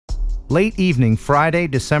Late evening, Friday,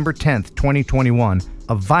 December 10th, 2021,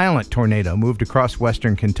 a violent tornado moved across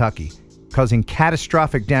western Kentucky, causing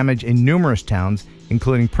catastrophic damage in numerous towns,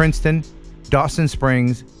 including Princeton, Dawson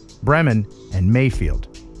Springs, Bremen, and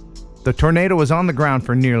Mayfield. The tornado was on the ground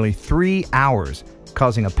for nearly 3 hours,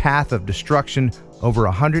 causing a path of destruction over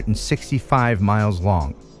 165 miles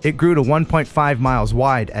long. It grew to 1.5 miles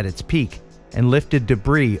wide at its peak and lifted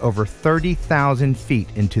debris over 30,000 feet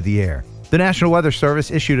into the air. The National Weather Service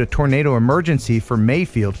issued a tornado emergency for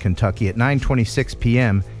Mayfield, Kentucky at 9:26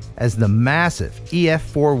 p.m. as the massive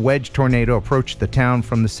EF4 wedge tornado approached the town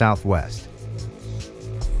from the southwest.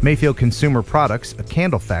 Mayfield Consumer Products, a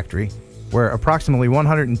candle factory, where approximately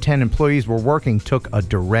 110 employees were working, took a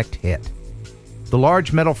direct hit. The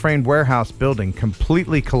large metal-framed warehouse building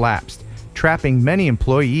completely collapsed, trapping many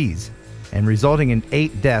employees and resulting in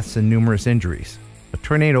 8 deaths and numerous injuries. A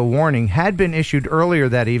tornado warning had been issued earlier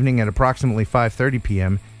that evening at approximately 5:30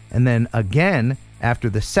 p.m. and then again after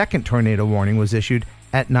the second tornado warning was issued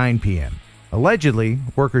at 9 p.m. Allegedly,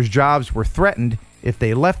 workers' jobs were threatened if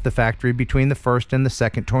they left the factory between the first and the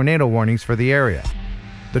second tornado warnings for the area.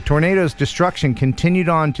 The tornado's destruction continued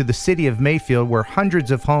on to the city of Mayfield, where hundreds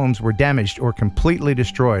of homes were damaged or completely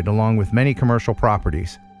destroyed, along with many commercial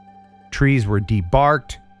properties. Trees were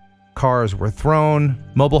debarked, cars were thrown,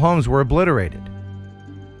 mobile homes were obliterated.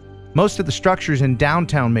 Most of the structures in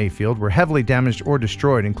downtown Mayfield were heavily damaged or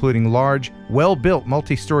destroyed, including large, well-built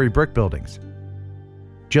multi-story brick buildings.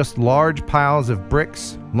 Just large piles of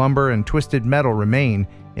bricks, lumber, and twisted metal remain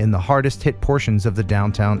in the hardest-hit portions of the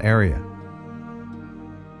downtown area.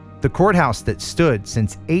 The courthouse that stood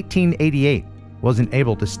since 1888 wasn't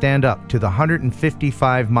able to stand up to the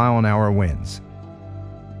 155-mile-an-hour winds.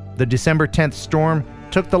 The December 10th storm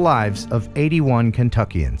took the lives of 81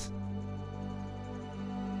 Kentuckians.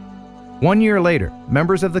 1 year later,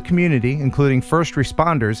 members of the community, including first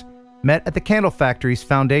responders, met at the Candle Factory's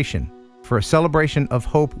foundation for a celebration of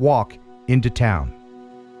hope walk into town.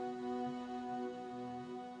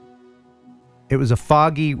 It was a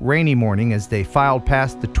foggy, rainy morning as they filed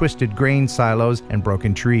past the twisted grain silos and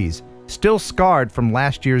broken trees, still scarred from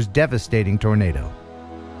last year's devastating tornado.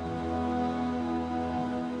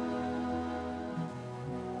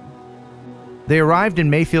 They arrived in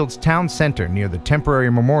Mayfield's town center near the temporary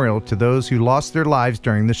memorial to those who lost their lives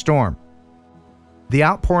during the storm. The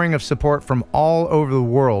outpouring of support from all over the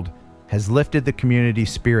world has lifted the community's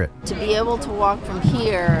spirit. To be able to walk from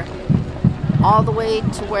here all the way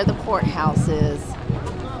to where the courthouse is,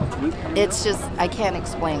 it's just, I can't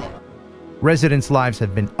explain it. Residents' lives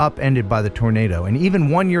have been upended by the tornado, and even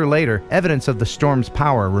 1 year later, evidence of the storm's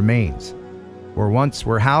power remains. Where once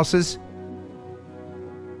were houses,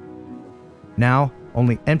 now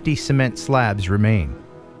only empty cement slabs remain.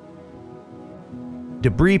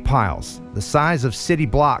 Debris piles, the size of city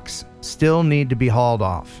blocks, still need to be hauled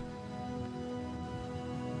off.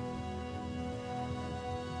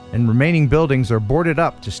 And remaining buildings are boarded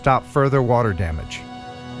up to stop further water damage.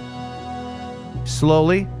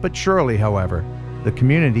 Slowly but surely, however, the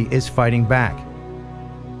community is fighting back.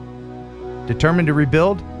 Determined to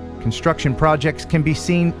rebuild, construction projects can be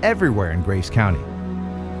seen everywhere in Grace County.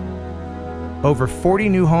 Over 40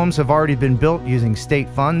 new homes have already been built using state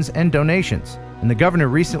funds and donations, and the governor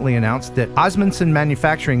recently announced that Osmundson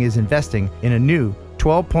Manufacturing is investing in a new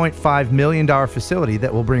 $12.5 million facility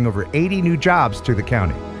that will bring over 80 new jobs to the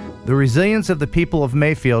county. The resilience of the people of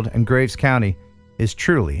Mayfield and Graves County is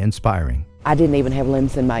truly inspiring. I didn't even have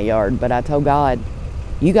limbs in my yard, but I told God,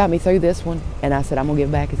 you got me through this one, and I said, I'm gonna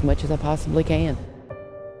give back as much as I possibly can.